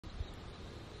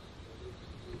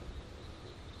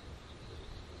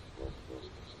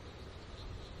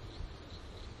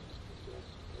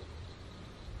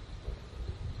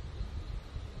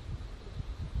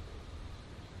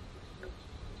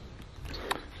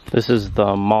This is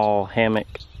the Maul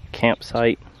Hammock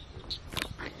campsite.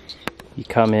 You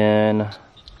come in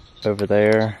over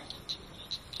there.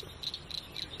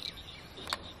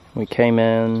 We came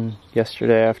in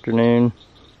yesterday afternoon.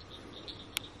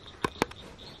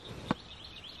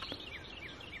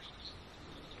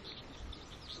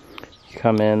 You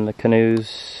come in, the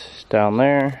canoes down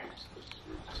there.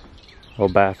 Little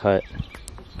bath hut.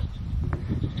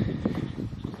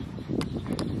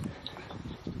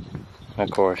 Of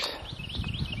course,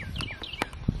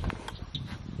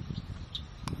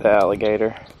 the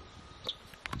alligator.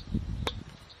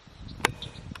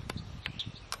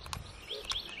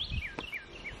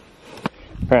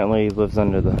 Apparently he lives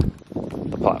under the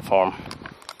platform.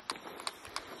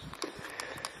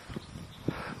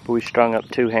 But we strung up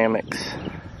 2 hammocks.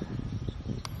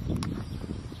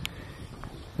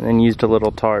 And then used a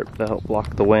little tarp to help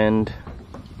block the wind.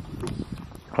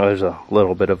 Oh, there's a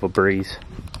little bit of a breeze.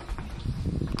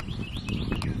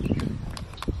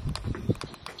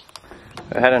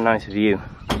 I had a nice view.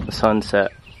 The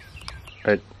sunset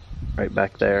right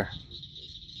back there.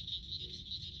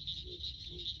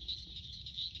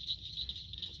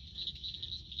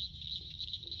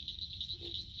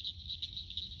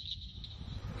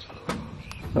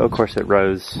 Well, of course it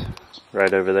rose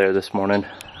right over there this morning,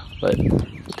 but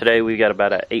today we got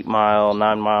about an 8-mile,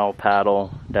 9-mile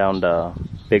paddle down to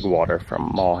Big Water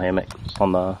from Maul Hammock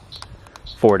on the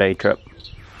 4-day trip.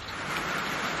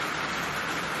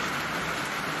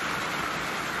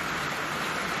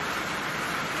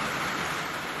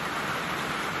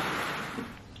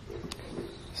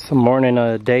 So morning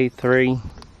of day 3.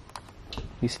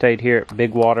 We stayed here at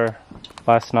Big Water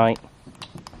last night.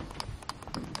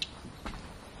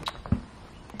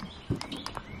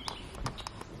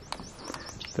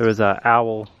 There was an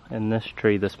owl in this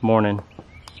tree this morning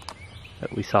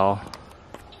that we saw.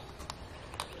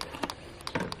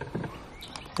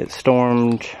 It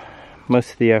stormed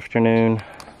most of the afternoon,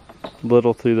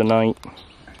 little through the night.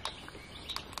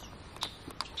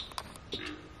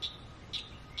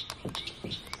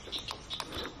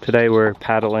 Today we're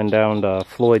paddling down to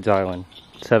Floyds Island,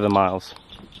 7 miles.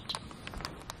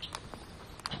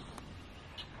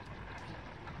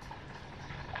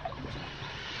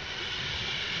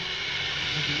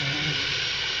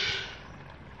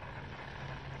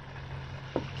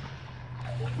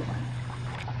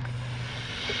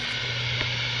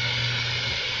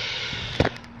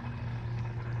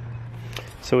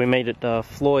 So we made it to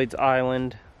Floyds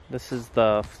Island. This is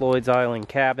the Floyds Island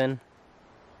cabin.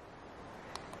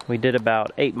 We did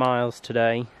about 8 miles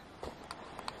today.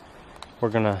 We're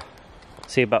gonna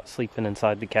see about sleeping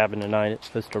inside the cabin tonight. It's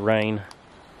supposed to rain.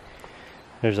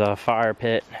 There's a fire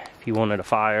pit if you wanted a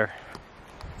fire.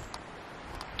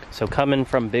 So coming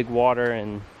from Big Water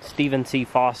and Stephen C.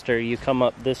 Foster, you come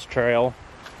up this trail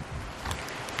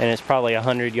and it's probably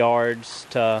 100 yards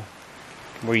to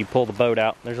where you pull the boat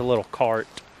out. There's a little cart,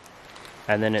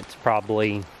 and then it's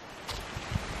probably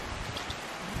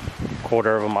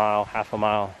quarter of a mile, half a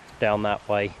mile down that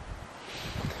way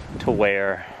to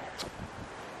where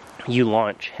you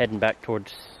launch heading back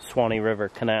towards Suwannee River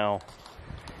Canal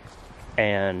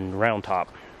and Round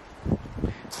Top.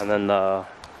 And then the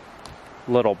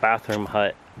little bathroom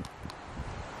hut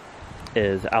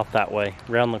is out that way,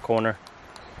 around the corner,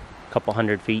 a couple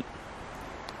 100 feet.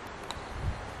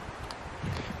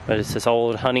 But it's this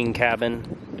old hunting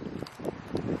cabin.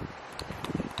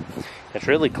 It's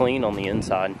really clean on the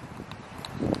inside.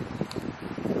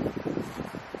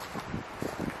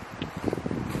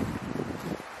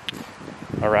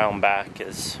 Around back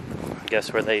is, I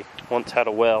guess, where they once had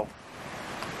a well.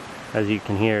 As you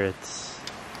can hear, it's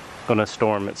gonna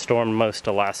storm. It stormed most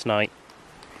of last night,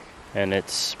 and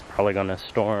it's probably gonna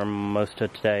storm most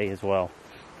of today as well.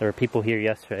 There were people here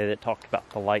yesterday that talked about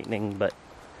the lightning, but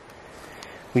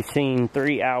we've seen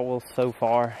 3 owls so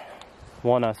far.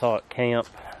 One I saw at camp,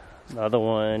 the other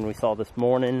one we saw this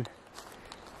morning,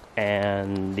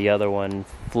 and the other one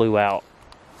flew out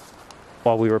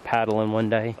while we were paddling one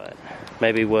day. But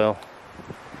maybe we'll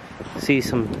see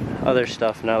some other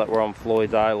stuff now that we're on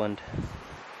Floyds Island.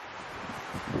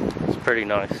 It's pretty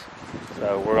nice.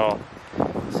 So we're gonna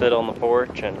sit on the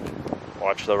porch and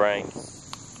watch the rain.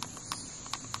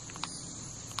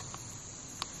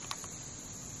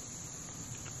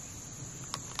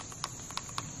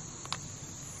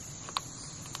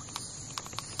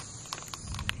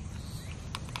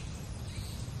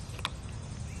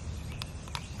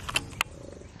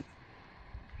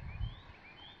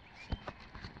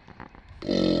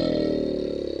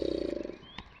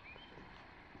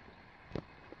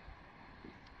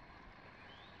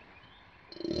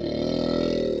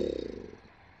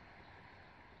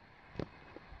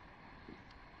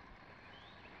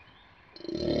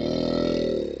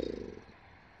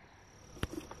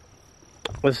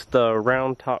 This is the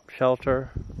round top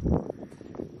shelter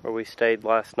where we stayed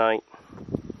last night.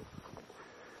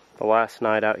 The last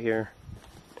night out here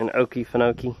in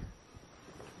Okefenokee.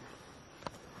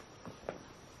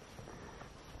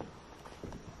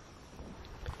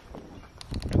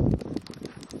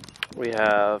 We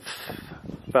have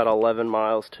about 11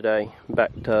 miles today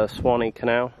back to Suwannee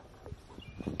Canal.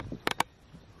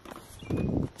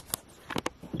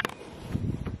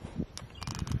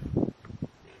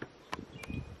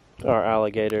 Our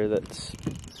alligator that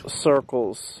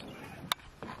circles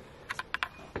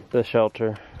the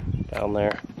shelter down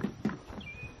there.